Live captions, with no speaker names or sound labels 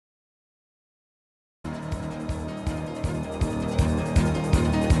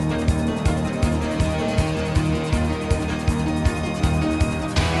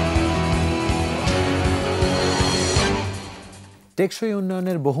টেকসই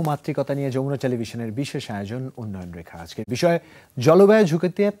উন্নয়নের বহুমাত্রিকতা নিয়ে যমুনা টেলিভিশনের বিশেষ আয়োজন উন্নয়ন রেখা। আজকের বিষয় জলবায়ু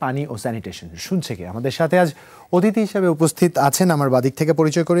ঝুঁকিতে পানি ও স্যানিটেশন। শুনছে কে? আমাদের সাথে আজ অতিথি হিসেবে উপস্থিত আছেন, আমার বাদিক থেকে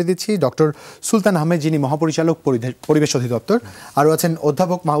পরিচয় করে দিচ্ছি, ডক্টর সুলতান আহমেদ, যিনি মহাপরিচালক পরিবেশ অধিদপ্তর। আরও আছেন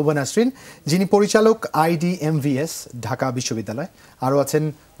অধ্যাপক মাহবুবা নাসরিন, যিনি পরিচালক IDMVS ঢাকা বিশ্ববিদ্যালয়। আরও আছেন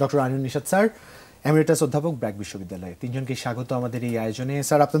ডক্টর আইনুন নিশাত স্যার, এমিরেটাস অধ্যাপক ব্র্যাক বিশ্ববিদ্যালয়। তিনজনকে স্বাগত আমাদের এই আয়োজনে।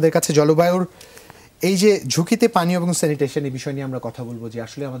 স্যার, আপনাদের কাছে জলবায়ুর এই যে ঝুঁকিতে পানি এবং স্যানিটেশন, এই বিষয় নিয়ে আমরা কথা বলবো, যে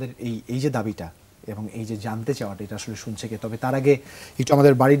আসলে আমাদের এই যে দাবিটা এবং এই যে জানতে চাওয়াটা, এটা আসলে শুনছে কে? তবে তার আগে একটু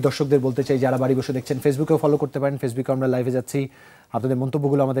আমাদের বাড়ির দর্শকদের বলতে চাই, যারা বাড়ি বসে দেখছেন, ফেসবুকেও ফলো করতে পারেন। ফেসবুকে আমরা লাইভে যাচ্ছি, আপনাদের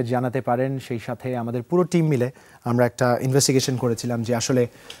মন্তব্যগুলো আমাদের জানাতে পারেন। সেই সাথে আমাদের পুরো টিম মিলে আমরা একটা ইনভেস্টিগেশন করেছিলাম যে আসলে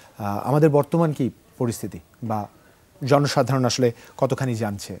আমাদের বর্তমান কি পরিস্থিতি বা জনসাধারণ আসলে কতখানি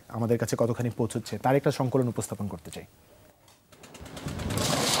জানছে, আমাদের কাছে কতখানি পৌঁছচ্ছে, তার একটা সংকলন উপস্থাপন করতে চাই।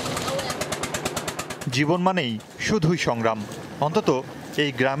 জীবন মানেই শুধুই সংগ্রাম, অন্তত এই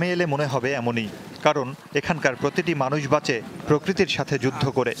গ্রামে এলে মনে হবে এমনই। কারণ এখানকার প্রতিটি মানুষ বাঁচে প্রকৃতির সাথে যুদ্ধ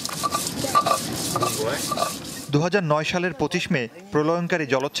করে। 2009 সালের 25 মে প্রলয়ঙ্কারী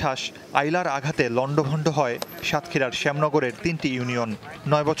জলোচ্ছ্বাস আইলার আঘাতে লণ্ডভণ্ড হয় সাতক্ষীরার শ্যামনগরের 3টি ইউনিয়ন।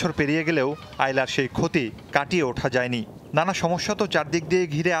 9 বছর পেরিয়ে গেলেও আইলার সেই ক্ষতি কাটিয়ে ওঠা যায়নি। নানা সমস্যা তো চারদিক দিয়ে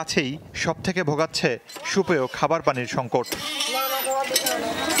ঘিরে আছেই, সব থেকে ভোগাচ্ছে সুপেয় খাবার পানির সংকট।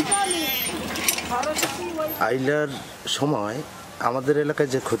 আইলার সময় আমাদের এলাকায়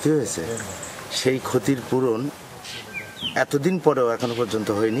যে ক্ষতি হয়েছে, সেই ক্ষতির পূরণ এতদিন পরেও এখনো পর্যন্ত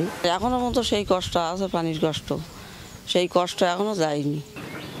হয়নি। এখনো পর্যন্ত সেই কষ্ট আছে, পানির কষ্ট, সেই কষ্ট এখনো যায়নি।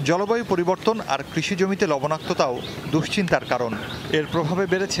 জলবায়ু পরিবর্তন আর কৃষি জমিতে লবণাক্ততাও দুশ্চিন্তার কারণ। এর প্রভাবে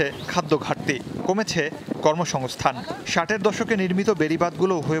বেড়েছে খাদ্য ঘাটতি, কমেছে কর্মসংস্থান। 60-এর দশকে নির্মিত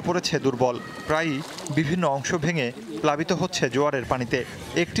বেড়িবাঁধগুলো হয়ে পড়েছে দুর্বল, প্রায়ই বিভিন্ন অংশ ভেঙে প্লাবিত হচ্ছে জোয়ারের পানিতে।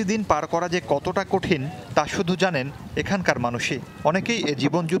 একটি দিন পার করা যে কতটা কঠিন তা শুধু জানেন এখানকার মানুষই। অনেকেই এ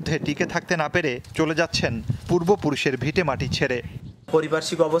জীবনযুদ্ধে টিকে থাকতে না পেরে চলে যাচ্ছেন পূর্বপুরুষের ভিটে মাটি ছেড়ে।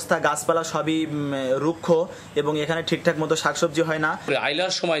 পারিপার্শ্বিক অবস্থা, গাছপালা সবই রুক্ষ এবং এখানে ঠিকঠাক মতো শাকসবজি হয় না।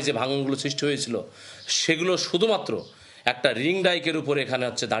 আইলার সময় যে ভাঙনগুলো সৃষ্টি হয়েছিল, সেগুলো শুধুমাত্র একটা রিং ডাইকের উপরে এখানে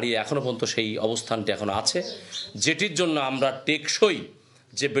দাঁড়িয়ে এখনো পর্যন্ত সেই অবস্থানটি এখন আছে, যেটির জন্য আমরা টেকসই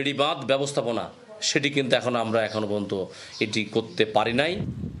যে বেড়িবাঁধ ব্যবস্থাপনা, সেটি কিন্তু এখনো পর্যন্ত এটি করতে পারি নাই।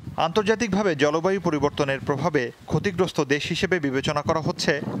 আন্তর্জাতিকভাবে জলবায়ু পরিবর্তনের প্রভাবে ক্ষতিগ্রস্ত দেশ হিসেবে বিবেচনা করা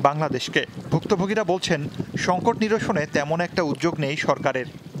হচ্ছে বাংলাদেশকে। ভুক্তভোগীরা বলছেন, সংকট নিরসনে তেমন একটা উদ্যোগ নেই সরকারের।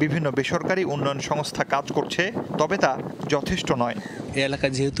 বিভিন্ন বেসরকারি উন্নয়ন সংস্থা কাজ করছে, তবে তা যথেষ্ট নয়। এই এলাকা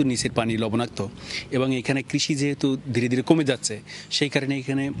যেহেতু নিচের পানি লবণাক্ত এবং এখানে কৃষি যেহেতু ধীরে ধীরে কমে যাচ্ছে, সেই কারণে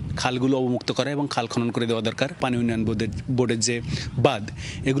এখানে খালগুলো অবমুক্ত করা এবং খাল খনন করে দেওয়া দরকার। পানি উন্নয়ন বোর্ডের যে বাঁধ,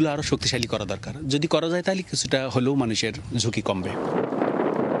 এগুলো আরও শক্তিশালী করা দরকার। যদি করা যায় তাহলে কিছুটা হলেও মানুষের ঝুঁকি কমবে।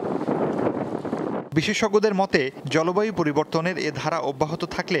 বিশেষজ্ঞদের মতে, জলবায়ু পরিবর্তনের এ ধারা অব্যাহত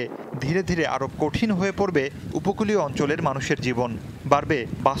থাকলে ধীরে ধীরে আরও কঠিন হয়ে পড়বে উপকূলীয় অঞ্চলের মানুষের জীবন, বাড়বে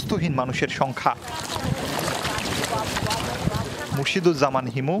বাস্তুহীন মানুষের সংখ্যা। মুর্শিদুজ্জামান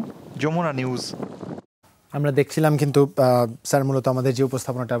হিমু, যমুনা নিউজ। আমরা দেখছিলাম কিন্তু স্যার মূলত আমাদের যে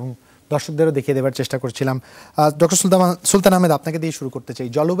উপস্থাপনাটা এবং দর্শকদেরও দেখিয়ে দেওয়ার চেষ্টা করছিলাম। ডক্টর সুলতান আহমেদ, আপনাকে দিয়ে শুরু করতে চাই।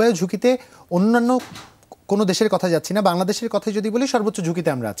 জলবায়ু ঝুঁকিতে অন্যান্য কোনো দেশের কথা যাচ্ছি না, বাংলাদেশের কথা যদি বলি, সর্বোচ্চ ঝুঁকিতে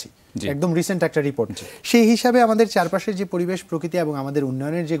আমরা আছি। একদম রিসেন্ট একটা রিপোর্ট, সেই হিসাবে আমাদের চারপাশের যে পরিবেশ, প্রকৃতি এবং আমাদের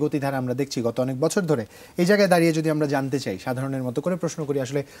উন্নয়নের যে গতিধারা আমরা দেখছি গত অনেক বছর ধরে, এই জায়গায় দাঁড়িয়ে যদি আমরা জানতে চাই, সাধারণের মতো করে প্রশ্ন করি,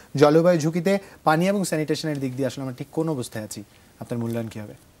 আসলে জলবায়ু ঝুঁকিতে পানি এবং স্যানিটেশনের দিক দিয়ে আসলে আমরা ঠিক কোন অবস্থায় আছি, আপনার মূল্যায়ন কী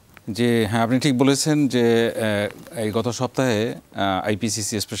হবে? যে হ্যাঁ, আপনি ঠিক বলেছেন যে এই গত সপ্তাহে IPCC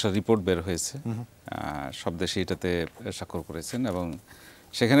স্পেশাল রিপোর্ট বের হয়েছে। সব দেশে এটাতে স্বাক্ষর করেছেন এবং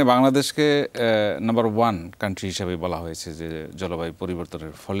সেখানে বাংলাদেশকে নাম্বার 1 কান্ট্রি হিসাবে বলা হয়েছে, যে জলবায়ু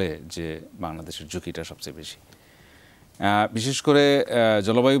পরিবর্তনের ফলে যে বাংলাদেশের ঝুঁকিটা সবচেয়ে বেশি। বিশেষ করে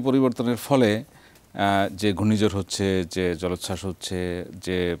জলবায়ু পরিবর্তনের ফলে যে ঘূর্ণিঝড় হচ্ছে, যে জলোচ্ছ্বাস হচ্ছে,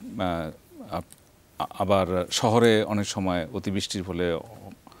 যে আবার শহরে অনেক সময় অতিবৃষ্টির ফলে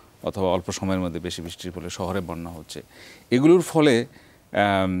অথবা অল্প সময়ের মধ্যে বেশি বৃষ্টির ফলে শহরে বন্যা হচ্ছে, এগুলোর ফলে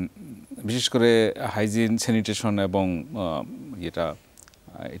বিশেষ করে হাইজিন, স্যানিটেশন এবং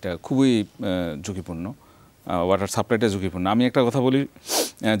এটা খুবই ঝুঁকিপূর্ণ। ওয়াটার সাপ্লাইটা ঝুঁকিপূর্ণ। আমি একটা কথা বলি,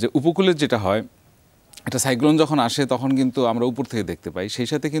 যে উপকূলের যেটা হয়, একটা সাইক্লোন যখন আসে তখন কিন্তু আমরা উপর থেকে দেখতে পাই, সেই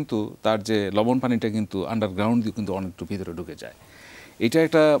সাথে কিন্তু তার যে লবণ পানিটা কিন্তু আন্ডারগ্রাউন্ড দিয়ে কিন্তু অনেকটু ভিতরে ঢুকে যায়। এটা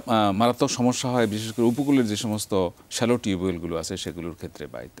একটা মারাত্মক সমস্যা হয়, বিশেষ করে উপকূলের যে সমস্ত শ্যালো টিউবওয়েলগুলো আছে সেগুলোর ক্ষেত্রে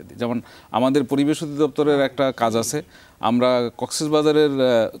বা ইত্যাদি। যেমন আমাদের পরিবেশ অধিদপ্তরের একটা কাজ আছে, আমরা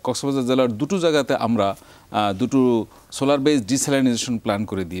কক্সবাজার জেলার 2টো জায়গাতে আমরা 2টো সোলার বেস ডিস্যালিনাইজেশন প্ল্যান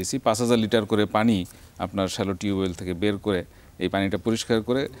করে দিয়েছি। 5000 লিটার করে পানি আপনার শ্যালো টিউবওয়েল থেকে বের করে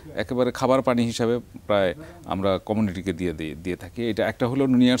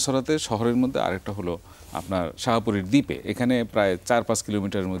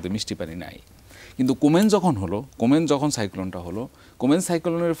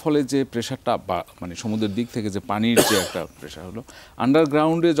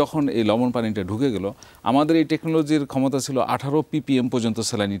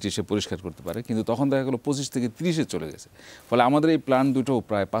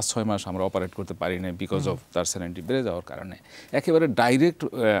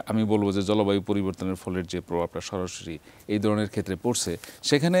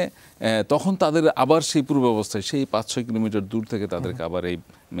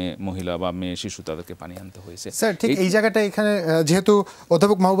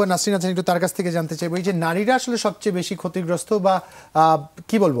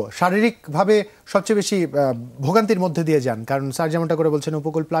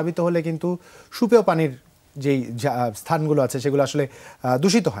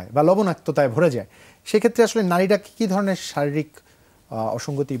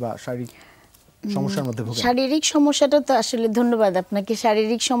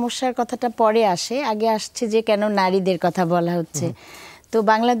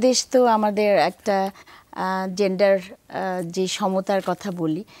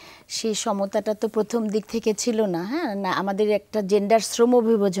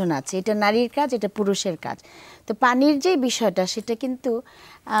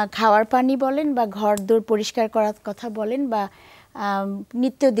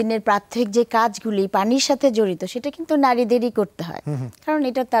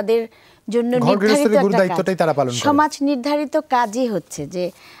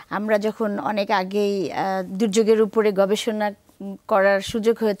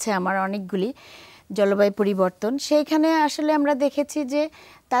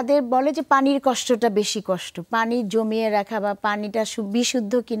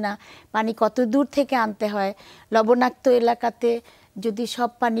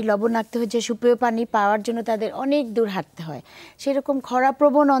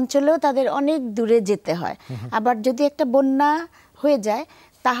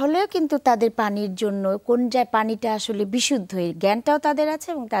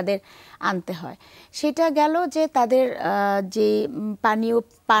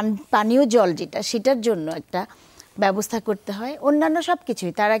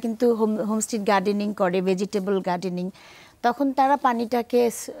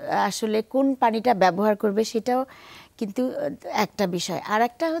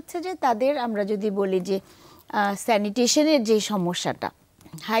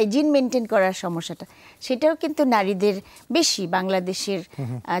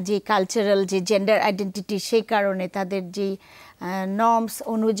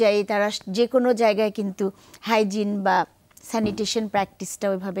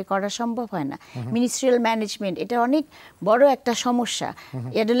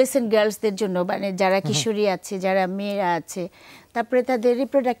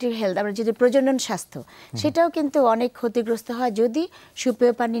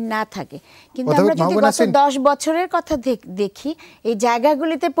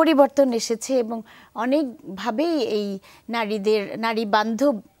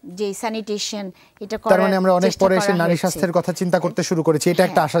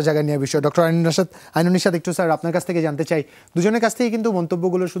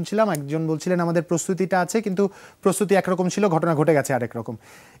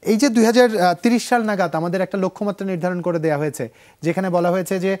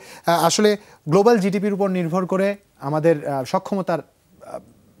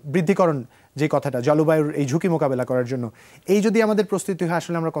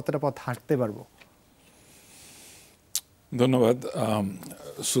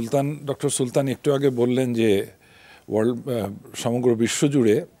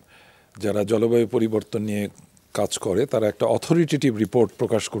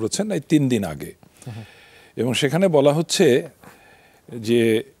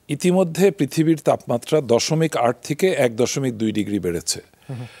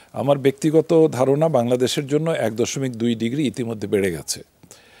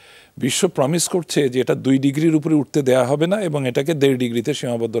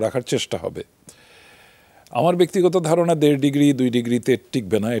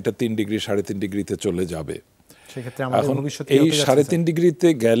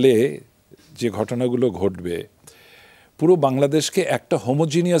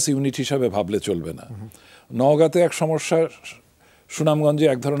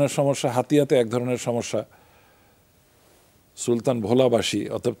সুলতান ভোলাবাসী,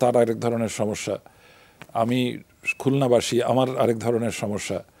 অর্থাৎ তার আরেক ধরনের সমস্যা, আমি খুলনাবাসী, আমার আরেক ধরনের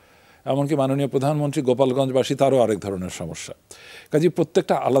সমস্যা, এমনকি মাননীয় প্রধানমন্ত্রী গোপালগঞ্জবাসী, তারও আরেক ধরনের সমস্যা। কাজেই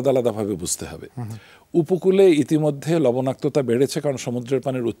প্রত্যেকটা আলাদা আলাদাভাবে বুঝতে হবে। উপকূলে ইতিমধ্যে লবণাক্ততা বেড়েছে, কারণ সমুদ্রের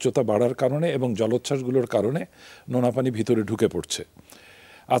পানির উচ্চতা বাড়ার কারণে এবং জলোচ্ছ্বাসগুলোর কারণে নোনা পানি ভিতরে ঢুকে পড়ছে।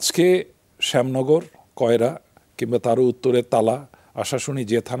 আজকে শ্যামনগর, কয়রা কিংবা তারও উত্তরে তালা, আশাশুনি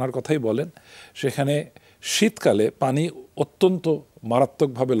যে থানার কথাই বলেন, সেখানে শীতকালে পানি অত্যন্ত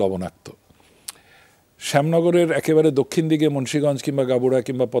মারাত্মকভাবে লবণাক্ত। শ্যামনগরের একেবারে দক্ষিণ দিকে মুন্সিগঞ্জ কিংবা গাবুড়া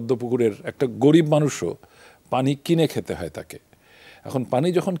কিংবা পদ্মপুকুরের একটা গরিব মানুষও পানি কিনে খেতে হয় তাকে। এখন পানি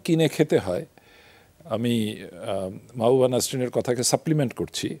যখন কিনে খেতে হয়, আমি মাহবুবা নাসরিনের কথাকে সাপ্লিমেন্ট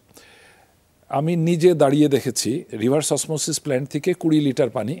করছি, আমি নিজে দাঁড়িয়ে দেখেছি রিভার্স অসমোসিস প্ল্যান্ট থেকে 20 লিটার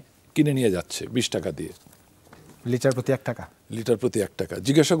পানি কিনে নিয়ে যাচ্ছে 20 টাকা দিয়ে। লিটার প্রতি 1 টাকা? লিটার প্রতি 1 টাকা।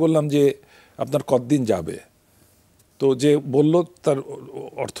 জিজ্ঞাসা করলাম যে আপনার কতদিন যাবে, তো যে বলল তার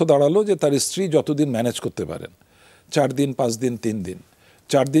অর্থ দাঁড়ালো যে তার স্ত্রী যতদিন ম্যানেজ করতে পারেন, 4 দিন, 5 দিন, 3 দিন।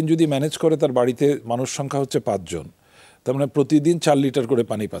 4 দিন যদি ম্যানেজ করে, তার বাড়িতে মানুষ সংখ্যা হচ্ছে 5 জন, তার মানে প্রতিদিন 4 লিটার করে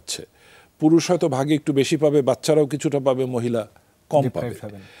পানি পাচ্ছে। পুরুষ হয়তো ভাগে একটু বেশি পাবে, বাচ্চারাও কিছুটা পাবে, মহিলা কম পাবে।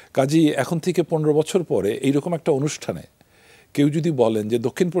 কাজেই এখন থেকে 15 বছর পরে এইরকম একটা অনুষ্ঠানে কেউ যদি বলেন যে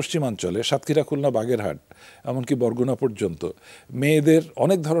দক্ষিণ পশ্চিমাঞ্চলে সাতক্ষীরা, খুলনা, বাগেরহাট এমনকি বরগুনা পর্যন্ত মেয়েদের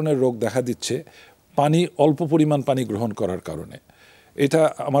অনেক ধরনের রোগ দেখা দিচ্ছে পানি, অল্প পরিমাণ পানি গ্রহণ করার কারণে, এটা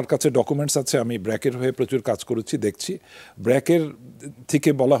আমার কাছে ডকুমেন্টস আছে, আমি ব্র্যাকের হয়ে প্রচুর কাজ করেছি, দেখছি। ব্র্যাকের থেকে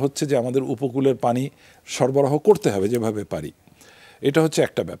বলা হচ্ছে যে আমাদের উপকূলের পানি সরবরাহ করতে হবে যেভাবে পারি। এটা হচ্ছে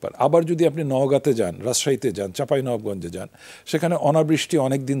একটা ব্যাপার। আবার যদি আপনি নওগাঁতে যান, রাজশাহীতে যান, চাঁপাইনবাবগঞ্জে যান, সেখানে অনাবৃষ্টি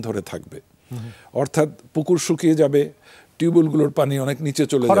অনেক দিন ধরে থাকবে, অর্থাৎ পুকুর শুকিয়ে যাবে, টিউবওয়েলগুলোর পানি অনেক নিচে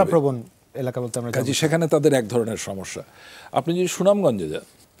চলে যাবে, খরাপ্রবণ এলাকা বলতে আমরা কাজে সেখানে তাদের এক ধরনের সমস্যা। আপনি যদি সুনামগঞ্জে যান,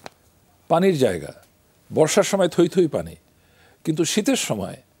 পানির জায়গা, বর্ষার সময় থই থই পানি, কিন্তু শীতের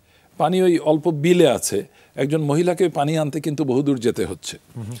সময় পানি ওই অল্প বিলে আছে, একজন মহিলাকে পানি আনতে কিন্তু বহুদূর যেতে হচ্ছে।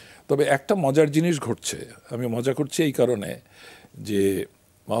 তবে একটা মজার জিনিস ঘটছে, আমি মজা করছি এই কারণে যে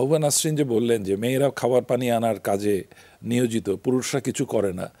মাহবুবা নাসরিন যে বললেন যে মেয়েরা খাবার পানি আনার কাজে নিয়োজিত, পুরুষরা কিছু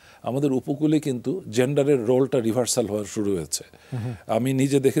করে না। আমাদের উপকূলে কিন্তু জেন্ডারের রোলটা রিভার্সাল হওয়া শুরু হয়েছে। আমি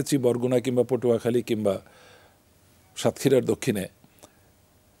নিজে দেখেছি বরগুনা কিংবা পটুয়াখালী কিংবা সাতক্ষীরার দক্ষিণে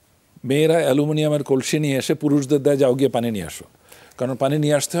মেয়েরা অ্যালুমিনিয়ামের কলসি নিয়ে এসে পুরুষদের দেয়, যাও গিয়ে পানি নিয়ে আসো, কারণ পানি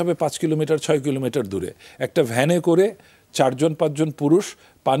নিয়ে আসতে হবে 5 কিলোমিটার 6 কিলোমিটার দূরে। একটা ভ্যানে করে 4-5 জন পুরুষ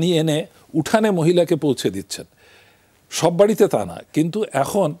পানি এনে উঠানে মহিলাকে পৌঁছে দিচ্ছেন। সব বাড়িতে তা না, কিন্তু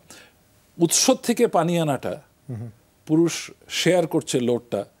এখন উৎস থেকে পানি আনাটা পুরুষ শেয়ার করছে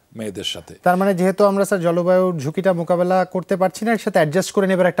লোডটা মেয়েদের সাথে। তার মানে যেহেতু আমরা স্যার জলবায়ুর ঝুঁকিটা মোকাবেলা করতে পারছি না, এর সাথে অ্যাডজাস্ট করে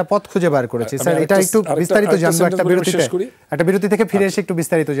নেবার একটা পথ খুঁজে বার করেছি। স্যার এটা একটু বিস্তারিত জানবো একটা বিরতি থেকে ফিরে এসে একটু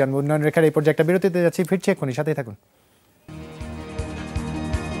বিস্তারিত জানবো। উন্নয়ন রেখার এই পর্যায়ে একটা বিরতিতে যাচ্ছি, ফিরছি এক্ষুনি, সাথেই থাকুন।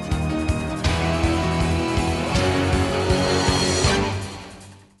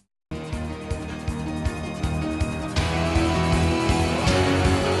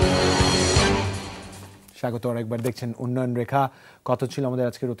 স্বাগত আরেকবার, দেখছেন উন্নয়ন রেখা। কত ছিল আমাদের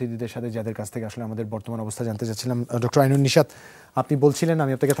আজকের অতিথিদের সাথে, যাদের কাছ থেকে আসলে আমাদের বর্তমান অবস্থা জানতে চাচ্ছিলাম। ডক্টর আইনুন নিশাত, আপনি বলছিলেন,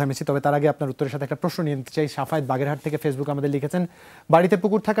 আমি আপনাকে থামেছি, তবে তার আগে আপনার উত্তরের সাথে একটা প্রশ্ন নিয়ে নিতে চাই। সাফায়েত বাগেরহাট থেকে ফেসবুক আমাদের লিখেছেন, বাড়িতে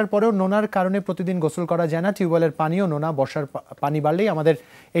পুকুর থাকার পরেও নোনার কারণে প্রতিদিন গোসল করা যায় না, টিউবওয়েলের পানিও নোনা, বর্ষার পানি বাড়লেই আমাদের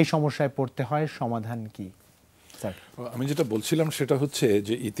এই সমস্যায় পড়তে হয়, সমাধান কি? স্যার, আমি যেটা বলছিলাম সেটা হচ্ছে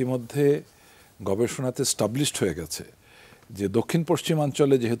যে ইতিমধ্যে গবেষণাতে স্টাবলিশড হয়ে গেছে যে দক্ষিণ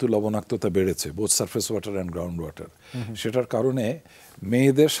পশ্চিমাঞ্চলে যেহেতু লবণাক্ততা বেড়েছে, both surface water and ground water, সেটার কারণে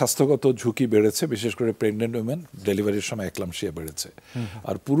মেয়েদের স্বাস্থ্যগত ঝুঁকি বেড়েছে, বিশেষ করে প্রেগনেন্ট উইমেন, ডেলিভারির সময় একলামশিয়া বেড়েছে,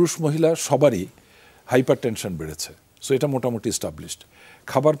 আর পুরুষ মহিলা সবারই হাইপার টেনশন বেড়েছে। সো এটা মোটামুটি স্টাবলিশড।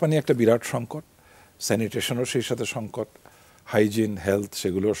 খাবার পানি একটা বিরাট সংকট, স্যানিটেশনও সেই সাথে সংকট, হাইজিন, হেলথ,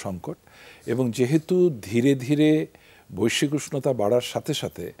 সেগুলোর সংকট। এবং যেহেতু ধীরে ধীরে বৈশ্বিক উষ্ণতা বাড়ার সাথে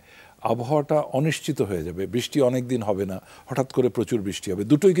সাথে আবহাওয়াটা অনিশ্চিত হয়ে যাবে, বৃষ্টি অনেক দিন হবে না, হঠাৎ করে প্রচুর বৃষ্টি হবে,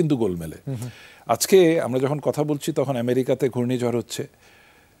 দুটোই কিন্তু গোলমেলে। আজকে আমরা যখন কথা বলছি তখন আমেরিকাতে ঘূর্ণিঝড় হচ্ছে,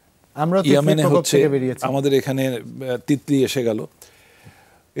 ইয়ামেনে হচ্ছে, আমাদের এখানে তিতলি এসে গেল,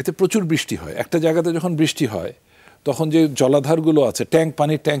 এতে প্রচুর বৃষ্টি হয়। একটা জায়গাতে যখন বৃষ্টি হয় তখন যে জলাধারগুলো আছে,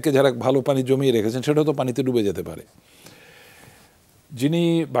 পানির ট্যাঙ্কে যারা ভালো পানি জমিয়ে রেখেছেন, সেটা তো পানিতে ডুবে যেতে পারে। যিনি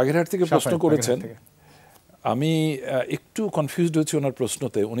বাগেরহাট থেকে প্রশ্ন করেছেন, আমি একটু কনফিউজড হচ্ছি ওনার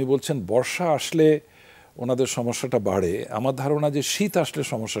প্রশ্নতে। উনি বলছেন বর্ষা আসলে ওনাদের সমস্যাটা বাড়ে। আমার ধারণা যে শীত আসলে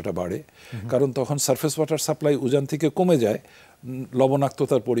সমস্যাটা বাড়ে, কারণ তখন সারফেস ওয়াটার সাপ্লাই উজান থেকে কমে যায়,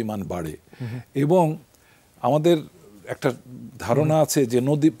 লবণাক্ততার পরিমাণ বাড়ে। এবং আমাদের একটা ধারণা আছে যে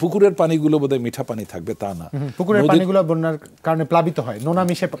নদী, পুকুরের পানিগুলো বোধহয় মিঠা পানি থাকবে, তা না, পুকুরের পানিগুলো বন্যার কারণে প্লাবিত হয়, নোনা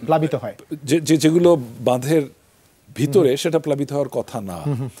মিশে প্লাবিত হয়, যেগুলো বাঁধের ভিতরে সেটা প্লাবিত হওয়ার কথা না।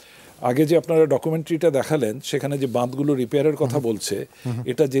 আগে যে আপনারা ডকুমেন্টারিটা দেখালেন সেখানে যে বাঁধগুলো রিপেয়ারের কথা বলছে,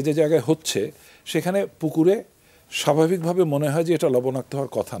 এটা যে যে জায়গায় হচ্ছে সেখানে পুকুরে স্বাভাবিকভাবে মনে হয় যে এটা লবণাক্ত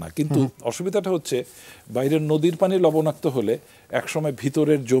হওয়ার কথা না, কিন্তু অসুবিধাটা হচ্ছে বাইরের নদীর পানি লবণাক্ত হলে একসময়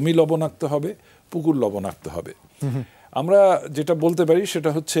ভিতরের জমি লবণাক্ত হবে, পুকুর লবণাক্ত হবে। আমরা যেটা বলতে পারি সেটা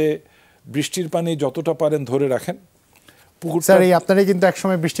হচ্ছে বৃষ্টির পানি যতটা পারেন ধরে রাখেন। স্যার, এই আপনারাই কিন্তু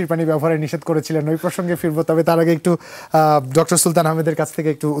একসময় বৃষ্টির পানি ব্যবহারে নিষেধ করেছিলেন, ওই প্রসঙ্গে ফিরবো। তবে তার আগে একটু ডক্টর সুলতান আহমেদের কাছ থেকে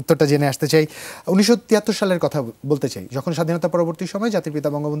একটু উত্তরটা জেনে আসতে চাই। 1973 সালের কথা বলতে চাই, যখন স্বাধীনতা পরবর্তী সময় জাতির পিতা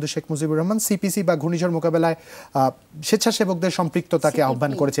বঙ্গবন্ধু শেখ মুজিবুর রহমান সিপিসি বা ঘূর্ণিঝড় মোকাবেলায় স্বেচ্ছাসেবকদের সম্পৃক্ততাকে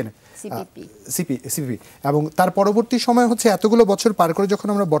আহ্বান করেছিলেন, সিপিপি, এবং তার পরবর্তী সময় হচ্ছে এতগুলো বছর পার করে যখন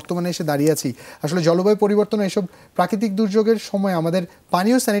আমরা বর্তমানে এসে দাঁড়িয়ে আছি, আসলে জলবায়ু পরিবর্তন এসব প্রাকৃতিক দুর্যোগের সময় আমাদের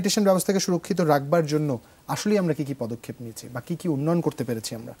পানীয় স্যানিটেশন ব্যবস্থাকে সুরক্ষিত রাখবার জন্য আসলে আমরা কি কি পদক্ষেপ নিয়েছি বা কি কি উন্নয়ন করতে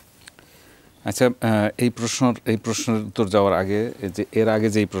পেরেছি আমরা? আচ্ছা, এই প্রশ্নের উত্তর যাওয়ার আগে, যে এর আগে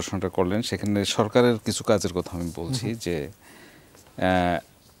যে এই প্রশ্নটা করলেন সেখানে সরকারের কিছু কাজের কথা আমি বলছি। যে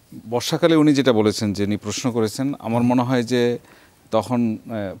বর্ষাকালে উনি যেটা বলেছেন, যে উনি প্রশ্ন করেছেন, আমার মনে হয় যে তখন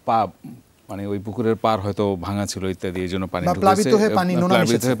মানে ওই পুকুরের পার হয়তো ভাঙা ছিল ইত্যাদি, এই জন্য পানি প্লাবিত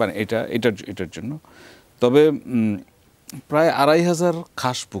হয়ে পানি এটার জন্য। তবে প্রায় 2500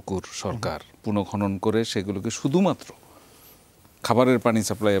 খাস পুকুর সরকার পুনঃখনন করে সেগুলোকে শুধুমাত্র খাবারের পানি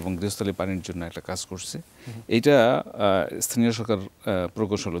সাপ্লাই এবং গৃহস্থলী পানির জন্য একটা কাজ করছে। এইটা স্থানীয় সরকার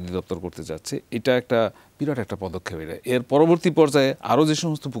প্রকৌশল অধিদপ্তর করতে যাচ্ছে। এটা একটা বিরাট একটা পদক্ষেপ। এর পরবর্তী পর্যায়ে আরও যে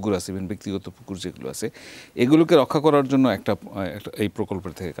সমস্ত পুকুর আছে, ব্যক্তিগত পুকুর যেগুলো আছে, এগুলোকে রক্ষা করার জন্য একটা এই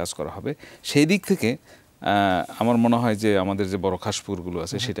প্রকল্পের থেকে কাজ করা হবে। সেই দিক থেকে আমার মনে হয় যে আমাদের যে বড় খাস পুকুরগুলো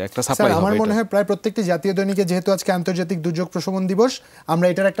আছে সেটা একটা সাপ্লাই হবে। আমার মনে হয় প্রায় প্রত্যেকটি জাতীয় দৈনিকে, যেহেতু আজকে আন্তর্জাতিক দুর্যোগ প্রশমন দিবস, আমরা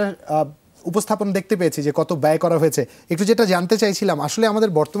এটার একটা উপস্থাপন দেখতে পেয়েছি যে কত ব্যয় করা হয়েছে। একটু যেটা জানতে চাইছিলাম, আসলে আমাদের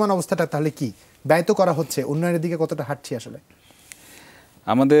বর্তমান অবস্থাটা তাহলে কি, ব্যয় তো করা হচ্ছে, উন্নয়নের দিকে কতটা হাঁটছি আসলে?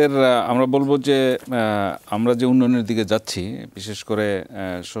 আমরা বলবো যে আমরা যে উন্নয়নের দিকে যাচ্ছি, বিশেষ করে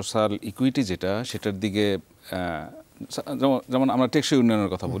সোশ্যাল ইকুইটি যেটা, সেটার দিকে, যেমন আমরা টেকসই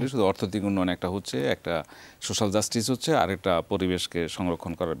উন্নয়নের কথা বলি, শুধু অর্থনৈতিক উন্নয়ন একটা হচ্ছে, একটা সোশ্যাল জাস্টিস হচ্ছে, আর একটা পরিবেশকে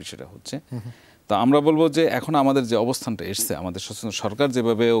সংরক্ষণ করার বিষয়টা হচ্ছে। তো আমরা বলবো যে এখন আমাদের যে অবস্থানটা এসছে, আমাদের সরকার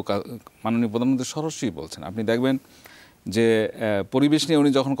যেভাবে মাননীয় প্রধানমন্ত্রী সরাসরি বলছেন, আপনি দেখবেন যে পরিবেশ নিয়ে উনি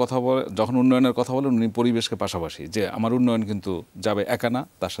যখন উন্নয়নের কথা বলেন, উনি পরিবেশকে পাশাপাশি, যে আমার উন্নয়ন কিন্তু যাবে একা না,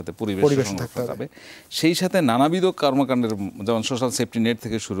 তার সাথে পরিবেশ সংরক্ষণ যাবে, সেই সাথে নানাবিধ কর্মকাণ্ডের, যেমন সোশ্যাল সেফটি নেট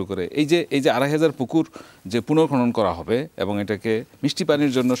থেকে শুরু করে এই যে 2500 পুকুর যে পুনর্খনন করা হবে এবং এটাকে মিষ্টি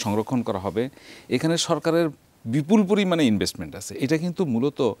পানির জন্য সংরক্ষণ করা হবে, এখানে সরকারের বিপুল পরিমাণে ইনভেস্টমেন্ট আছে। এটা কিন্তু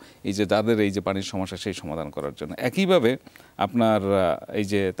মূলত এই যে যাদের এই যে পানির সমস্যা সেই সমাধান করার জন্য। একইভাবে আপনার এই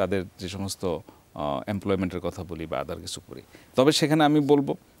যে তাদের যে সমস্ত এমপ্লয়মেন্টের কথা বলি বা আদার কিছু করি, তবে সেখানে আমি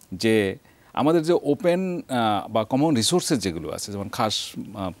বলবো যে আমাদের যে ওপেন বা কমন রিসোর্সেস যেগুলো আছে, যেমন খাস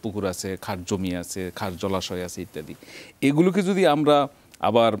পুকুর আছে, খাস জমি আছে, খাস জলাশয় আছে ইত্যাদি, এগুলোকে যদি আমরা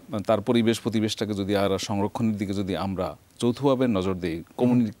আবার তার প্রতিবেশটাকে যদি আর সংরক্ষণের দিকে যদি আমরা যৌথভাবে নজর দিই,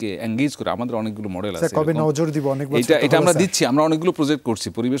 কমিউনিটিকে এঙ্গেজ করে, আমাদের অনেকগুলো মডেল আছে, এটা আমরা দিচ্ছি। আমরা অনেকগুলো প্রজেক্ট করছি,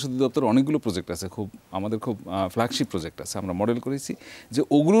 পরিবেশ অধিদপ্তর অনেকগুলো প্রজেক্ট আছে, আমাদের খুব ফ্ল্যাগশিপ প্রজেক্ট আছে, আমরা মডেল করেছি যে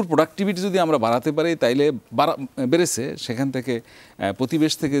ওগুলোর প্রোডাক্টিভিটি যদি আমরা বাড়াতে পারি তাইলে বেড়েছে, সেখান থেকে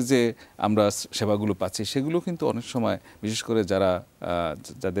প্রতিবেশ থেকে যে আমরা সেবাগুলো পাচ্ছি সেগুলো কিন্তু অনেক সময়, বিশেষ করে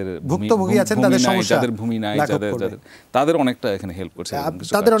যাদের ভূমি নাই, তাদের অনেকটা এখানে হেল্প করছে,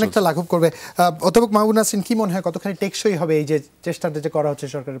 তাদের অনেকটা লাঘব করবে। অধ্যাপক মাহবুব নাসরিন, কি মনে হয় কতখানি টেকসই হবে এই যে চেষ্টাটা যে করা হচ্ছে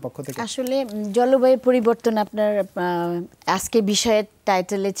সরকারের পক্ষ থেকে? আসলে জলবায়ু পরিবর্তন আপনার আজকে বিষয়ের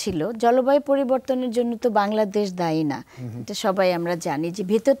টাইটেলে ছিল, জলবায়ু পরিবর্তনের জন্য তো বাংলাদেশ দায়ী না, এটা সবাই আমরা জানি। যে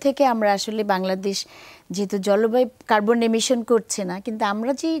ভেতর থেকে আমরা আসলে বাংলাদেশ যেহেতু জলবায়ু কার্বন এমিশন করছে না, কিন্তু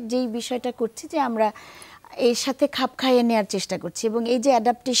আমরা যেই বিষয়টা করছি যে আমরা এর সাথে খাপ খাইয়ে নেওয়ার চেষ্টা করছি। এবং এই যে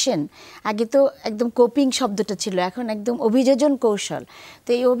অ্যাডাপ্টেশন, আগে তো একদম কোপিং শব্দটা ছিল, এখন একদম অভিযোজন কৌশল। তো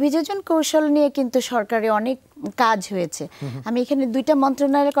এই অভিযোজন কৌশল নিয়ে কিন্তু সরকারে অনেক কাজ হয়েছে। আমি এখানে দুইটা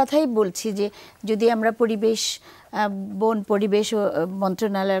মন্ত্রণালয়ের কথাই বলছি, যে যদি আমরা পরিবেশ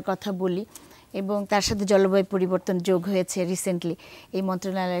মন্ত্রণালয়ের কথা বলি, এবং তার সাথে জলবায়ু পরিবর্তন যোগ হয়েছে রিসেন্টলি এই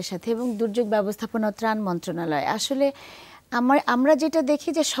মন্ত্রণালয়ের সাথে, এবং দুর্যোগ ব্যবস্থাপনা ও ত্রাণ মন্ত্রণালয়। আসলে আমরা যেটা দেখি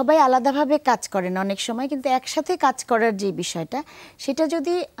যে সবাই আলাদাভাবে কাজ করেন অনেক সময়, কিন্তু একসাথে কাজ করার যে বিষয়টা, সেটা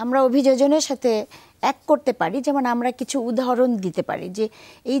যদি আমরা অভিযোজনের সাথে এক করতে পারি, যেমন আমরা কিছু উদাহরণ দিতে পারি, যে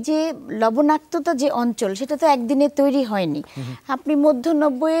এই যে লবণাক্ততা যে অঞ্চল, সেটা তো একদিনে তৈরি হয়নি। আপনি মধ্য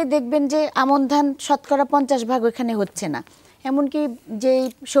 90-এ দেখবেন যে আমন ধান 50% ওখানে হচ্ছে না, এমনকি যে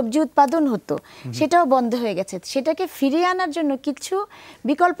সবজি উৎপাদন হতো সেটাও বন্ধ হয়ে গেছে। সেটাকে ফিরিয়ে আনার জন্য কিছু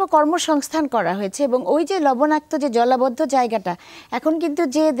বিকল্প কর্মসংস্থান করা হয়েছে এবং ওই যে লবণাক্ত যে জলাবদ্ধ জায়গাটা এখন কিন্তু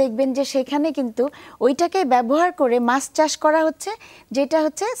যে দেখবেন যে সেখানে কিন্তু ওইটাকে ব্যবহার করে মাছ চাষ করা হচ্ছে, যেটা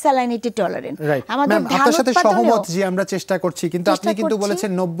হচ্ছে স্যালাইনিটি টলারেন্ট। আমাদের আপনার সাথে সহমত যে আমরা চেষ্টা করছি, কিন্তু আপনি কিন্তু বলেছেন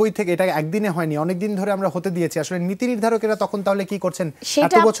 90 থেকে, এটা একদিনে হয়নি, অনেকদিন ধরে আমরা হতে দিয়েছি। আসলে নীতি নির্ধারকেরা তখন তাহলে কি করছেন?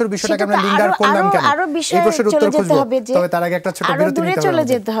 এত বছর বিষয়টাকে আমরা লিঙ্গার করলাম কেন? এই প্রশ্নের উত্তর খুঁজবো, তবে তার আগে একটা ছোট বিরতি নিতে হবে। চলে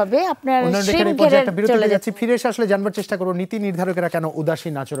যেতে হবে আপনার একটা বিরতি নিয়ে যাচ্ছি, ফিরে এসে আসলে জানবার চেষ্টা করব নীতি নির্ধারকেরা কেন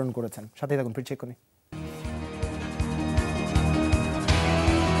উদাসীন আচরণ করেছেন। সাথে থাকুন, ফিরছি এক্ষুনি।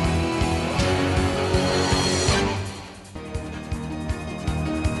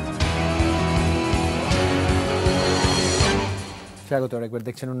 স্বাগত আরেকবার,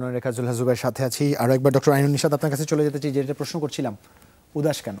 দেখছেন উন্নয়ন রেখা, জুলহা জুবাইর সাথে আছি। আরো একবার ডক্টর আইনুন নিশাত আপনার কাছে চলে যেতে চাই, যেটা প্রশ্ন করছিলাম,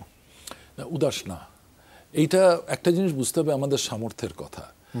 উদাস কেন? উদাস না, এইটা একটা জিনিস বুঝতে হবে, আমাদের সামর্থ্যের কথা।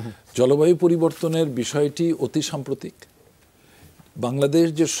 জলবায়ু পরিবর্তনের বিষয়টি অতি সাম্প্রতিক। বাংলাদেশ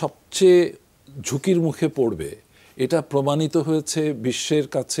যে সবচেয়ে ঝুঁকির মুখে পড়বে এটা প্রমাণিত হয়েছে বিশ্বের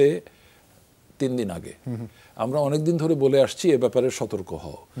কাছে 3 দিন আগে। আমরা অনেকদিন ধরে বলে আসছি এ ব্যাপারে সতর্ক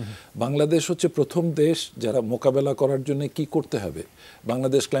হও। বাংলাদেশ হচ্ছে প্রথম দেশ যারা মোকাবেলা করার জন্য কি করতে হবে।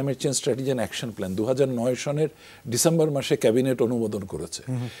 Bangladesh climate change strategy and action plan 2009 সনের ডিসেম্বর মাসে ক্যাবিনেট অনুমোদন করেছে।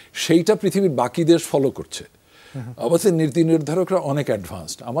 সেইটা পৃথিবীর বাকি দেশ ফলো করছে। অবশ্যই নীতি নির্ধারকরা অনেক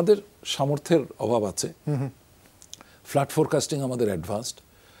অ্যাডভান্সড, আমাদের সামর্থ্যের অভাব আছে। ফ্লাড ফোরকাস্টিং আমাদের অ্যাডভান্সড,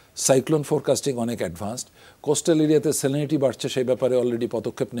 সাইক্লোন ফোরকাস্টিং অনেক অ্যাডভান্সড, কোস্টাল এরিয়াতে স্যালিনিটি বাড়ছে, সেই ব্যাপারে অলরেডি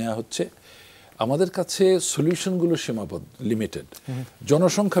পদক্ষেপ নেওয়া হচ্ছে। আমাদের কাছে সলিউশনগুলো সীমাবদ্ধ, লিমিটেড।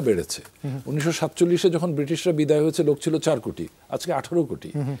 জনসংখ্যা বেড়েছে। 1947-এ যখন ব্রিটিশরা বিদায় হয়েছে লোক ছিল 4 কোটি, আজকে 18 কোটি।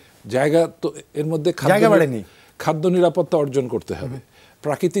 জায়গা তো এর মধ্যে খাদ্য নিরাপত্তা অর্জন করতে হবে,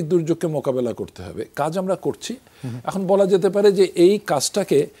 প্রাকৃতিক দুর্যোগকে মোকাবেলা করতে হবে, কাজ আমরা করছি। এখন বলা যেতে পারে যে এই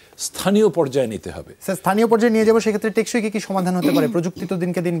কাজটাকে স্থানীয় পর্যায়ে নিতে হবে। স্যার, স্থানীয় পর্যায়ে নিয়ে যাবো, সেক্ষেত্রে টেকসই কি সমাধান হতে পারে? প্রযুক্তি তো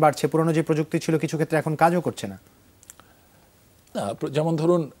দিনকে দিন বাড়ছে, পুরনো যে প্রযুক্তি ছিল কিছু ক্ষেত্রে এখন কাজও করছে না। যেমন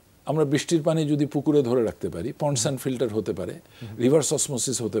ধরুন, আমরা বৃষ্টির পানি যদি পুকুরে ধরে রাখতে পারি, পন্ডস অ্যান্ড ফিল্টার হতে পারে, রিভার্স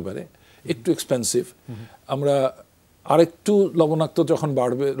অসমোসিস হতে পারে, একটু এক্সপেন্সিভ। আমরা আরেকটু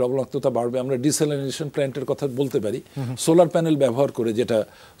লবণাক্ততা বাড়বে, আমরা ডিস্যালিনেশন প্ল্যান্টের কথা বলতে পারি, সোলার প্যানেল ব্যবহার করে, যেটা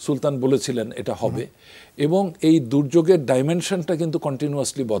সুলতান বলেছিলেন এটা হবে। এবং এই দুর্যোগের ডাইমেনশনটা কিন্তু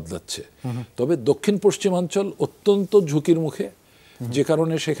কন্টিনিউয়াসলি বদলাচ্ছে। তবে দক্ষিণ পশ্চিমাঞ্চল অত্যন্ত ঝুঁকির মুখে, যে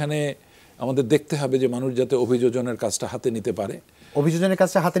কারণে সেখানে আমাদের দেখতে হবে যে মানুষ যাতে অভিযোজনের কাজটা হাতে নিতে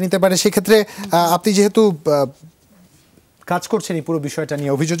পারে। সেক্ষেত্রে আপনি যেহেতু কাজ করছেন এই পুরো বিষয়টা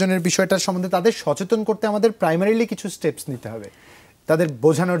নিয়ে, অভিযোজনের বিষয়টার সম্বন্ধে তাদের সচেতন করতে আমাদের প্রাইমারিলি কিছু স্টেপস নিতে হবে, তাদের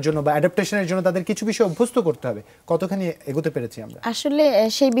বোঝানোর জন্য বা অ্যাডাপ্টেশনের জন্য তাদের কিছু বিষয় অভ্যস্ত করতে হবে। কতখানি এগোতে পেরেছি আমরা? আসলে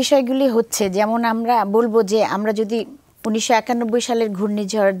সেই বিষয়গুলি হচ্ছে, যেমন আমরা বলবো যে আমরা যদি 1991 সালের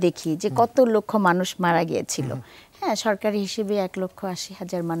ঘূর্ণিঝড় দেখি যে কত লক্ষ মানুষ মারা গিয়েছিল, হ্যাঁ, সরকারি হিসেবে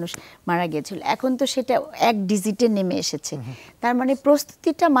 1,80,000 মানুষ মারা গিয়েছিল। এখন তো সেটা 1 ডিজিটে নেমে এসেছে। তার মানে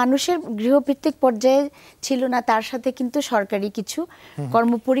প্রস্তুতিটা মানুষের গৃহভিত্তিক পর্যায়ে ছিল না, তার সাথে কিন্তু সরকারি কিছু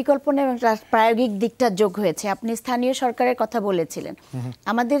কর্মপরিকল্পনা এবং প্রায়োগিক দিকটা যোগ হয়েছে। আপনি স্থানীয় সরকারের কথা বলেছিলেন।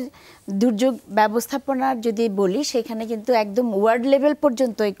 আমাদের দুর্যোগ ব্যবস্থাপনার যদি বলি, সেখানে কিন্তু একদম ওয়ার্ড লেভেল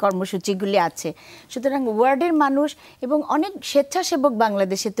পর্যন্ত এই কর্মসূচিগুলি আছে। সুতরাং ওয়ার্ডের মানুষ এবং অনেক স্বেচ্ছাসেবক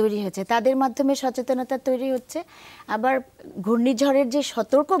বাংলাদেশে তৈরি হয়েছে, তাদের মাধ্যমে সচেতনতা তৈরি হচ্ছে। আবার ঘূর্ণিঝড়ের যে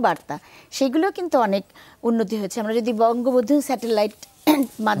সতর্ক বার্তা, সেগুলো কিন্তু অনেক উন্নতি হয়েছে। আমরা যদি বঙ্গবন্ধু স্যাটেলাইট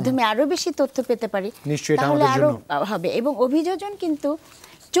মাধ্যমে আরো বেশি তথ্য পেতে পারি তাহলে আরো হবে। এবং অভিযোজন কিন্তু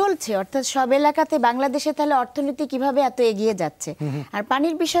চলছে, অর্থাৎ সব এলাকাতে বাংলাদেশে তাহলে অর্থনীতি কিভাবে এত এগিয়ে যাচ্ছে। আর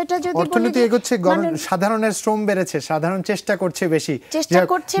পানির বিষয়টা যদি অর্থনীতি এগোচ্ছে, সাধারণের শ্রম বেড়েছে, সাধারণ চেষ্টা করছে, বেশি চেষ্টা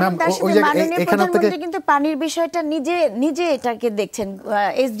করছে। মাননীয় প্রধানমন্ত্রী কিন্তু পানির বিষয়টা নিজে এটাকে দেখছেন,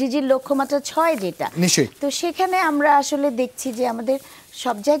 এসডিজির লক্ষ্যমাত্রা 6 যেটা, তো সেখানে আমরা আসলে দেখছি যে আমাদের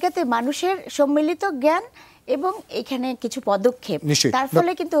সব জায়গাতে মানুষের সম্মিলিত জ্ঞান এবং এখানে কিছু পদক্ষেপ, তার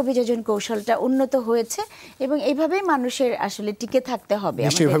ফলে কিন্তু অভিযোজন কৌশলটা উন্নত হয়েছে এবং এইভাবেই মানুষের আসলে টিকে থাকতে হবে।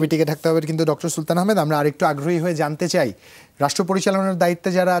 নিশ্চয়ইভাবে টিকে থাকতে হবে। কিন্তু ডক্টর সুলতান আহমেদ, আমরা আরেকটু আগ্রহী হয়ে জানতে চাই, রাষ্ট্র পরিচালনার দায়িত্বে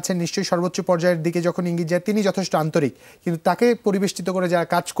যারা আছেন, নিশ্চয়ই সর্বোচ্চ পর্যায়ের দিকে যখন ইঙ্গিত যায়, তিনি যথেষ্ট আন্তরিক, কিন্তু তাকে পরিবেষ্টিত করে যারা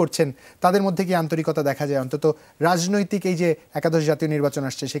কাজ করছেন তাদের মধ্যে কি আন্তরিকতা দেখা যায়? অন্তত রাজনৈতিক এই যে একাদশ জাতীয় নির্বাচন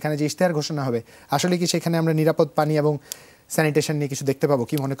আসছে, সেখানে যে ইশতেহার ঘোষণা হবে, আসলে কি সেখানে আমরা নিরাপদ পানি এবং স্যানিটেশন নিয়ে কিছু দেখতে পাবো?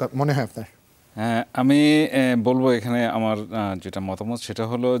 কি মনে হয় আপনার? আমি বলবো এখানে আমার যেটা মতামত সেটা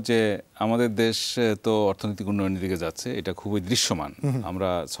হলো যে আমাদের দেশ তো অর্থনৈতিক উন্নয়নের দিকে যাচ্ছে, এটা খুবই দৃশ্যমান। আমরা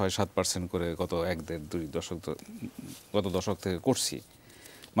 6-7% করে গত 1-1.5-2 দশক থেকে করছি।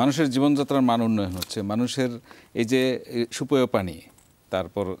 মানুষের জীবনযাত্রার মান উন্নয়ন হচ্ছে, মানুষের এই যে সুপেয় পানি,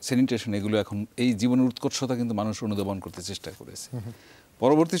 তারপর স্যানিটেশন, এগুলো এখন এই জীবনের উৎকর্ষতা কিন্তু মানুষ অনুধাবন করতে চেষ্টা করেছে।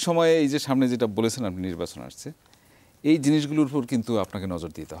 পরবর্তী সময়ে এই যে সামনে যেটা বলেছেন আপনি, নির্বাচন আসছে, এই জিনিসগুলোর উপর কিন্তু আপনাকে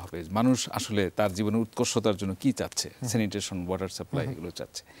নজর দিতে হবে। মানুষ আসলে তার জীবনের উৎকর্ষতার জন্য কি চাচ্ছে, স্যানিটেশন, ওয়াটার সাপ্লাই, এগুলো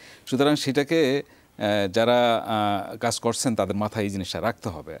চাচ্ছে। সুতরাং সেটাকে যারা কাজ করছেন তাদের মাথায় এই জিনিসটা রাখতে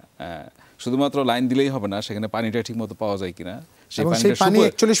হবে। শুধুমাত্র লাইন দিলেই হবে না, সেখানে পানিটা ঠিকমতো পাওয়া যায় কিনা,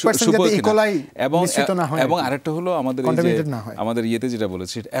 এবং আরেকটা হলো আমাদের ইয়েতে যেটা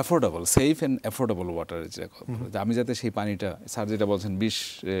বলেছি, affordable, safe and affordable water. আমি যাতে সেই পানিটা, স্যার যেটা বলছেন 20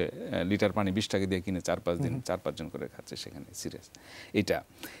 লিটার পানি 20 টাকা দিয়ে কিনে 4-5 দিন 4-5 জন করে খাচ্ছে, সেখানে সিরিয়াস।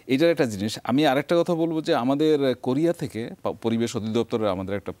 এইটার একটা জিনিস। আমি আরেকটা কথা বলবো যে আমাদের কোরিয়া থেকে, পরিবেশ অধিদপ্তরের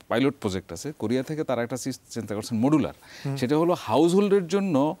আমাদের একটা পাইলট প্রজেক্ট আছে কোরিয়া থেকে, তারা একটা চিন্তা করছেন মডুলার। সেটা হলো হাউস হোল্ডের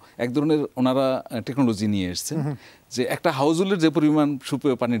জন্য এক ধরনের ওনারা টেকনোলজি নিয়ে এসেছেন, যে একটা হাউস হোল্ডের যে পরিমাণ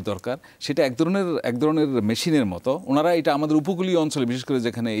সুপেয় পানির দরকার সেটা এক ধরনের মেশিনের মতো। ওনারা এটা আমাদের উপকূলীয় অঞ্চলে, বিশেষ করে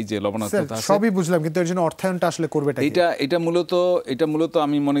যেখানে এই যে লবণাক্ততা আছে, সবই বুঝলাম, কিন্তু এর জন্য অর্থায়নটা আসলে করবে এটা মূলত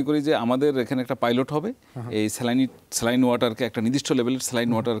আমি মনে করি যে আমাদের এখানে একটা পাইলট হবে। এই স্যালাইন ওয়াটারকে, একটা নির্দিষ্ট লেভেলের স্যালাইন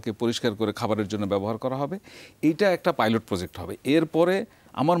ওয়াটারকে পরিষ্কার করে খাবারের জন্য ব্যবহার করা হবে। এইটা একটা পাইলট প্রজেক্ট হবে। এরপরে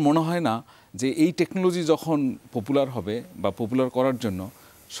আমার মনে হয় না যে এই টেকনোলজি যখন পপুলার হবে বা পপুলার করার জন্য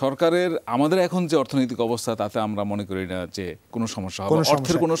সরকারের, আমাদের এখন যে অর্থনৈতিক অবস্থা, তাতে আমরা মনে করি না যে কোনো সমস্যা হবে,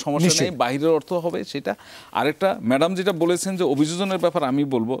 অর্থের কোনো সমস্যা নেই, বাইরের অর্থ হবে সেটা। আরেকটা ম্যাডাম যেটা বলেছেন যে অভিযোজনের ব্যাপার, আমি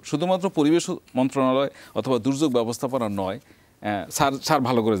বলবো শুধুমাত্র পরিবেশ মন্ত্রণালয় অথবা দুর্যোগ ব্যবস্থাপনা নয়, স্যার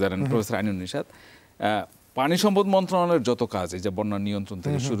ভালো করে জানেন, প্রফেসর আইনুন নিশাত, পানি সম্পদ মন্ত্রণালয়ের যত কাজ, এই যে বন্যা নিয়ন্ত্রণ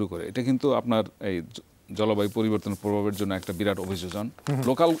থেকে শুরু করে, এটা কিন্তু আপনার এই জলবায়ু পরিবর্তনের প্রভাবের জন্য একটা বিরাট অভিযোজন।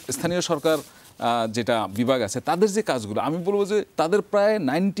 লোকাল, স্থানীয় সরকার যেটা বিভাগ আছে, তাদের যে কাজগুলো, আমি বলবো যে তাদের প্রায়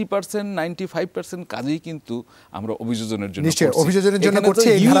 90%, 95% কাজেই কিন্তু আমরা অভিযোজনের জন্য করছি।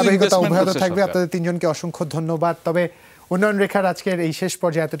 এই ধারাবাহিকতা অব্যাহত থাকবে। আপনাদের তিনজনকে অসংখ্য ধন্যবাদ। তবে উন্নয়ন রেখার আজকের এই শেষ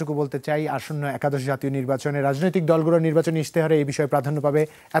পর্যায়ে এতটুকু বলতে চাই, আসন্ন একাদশ জাতীয় নির্বাচনে রাজনৈতিক দলগুলোর নির্বাচনী ইশতেহারে এই বিষয়ে প্রাধান্য পাবে।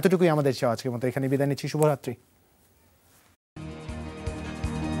 এতটুকুই আমাদের চাওয়া। আজকের মতো এখানে বিদায় নিচ্ছি। শুভরাত্রি।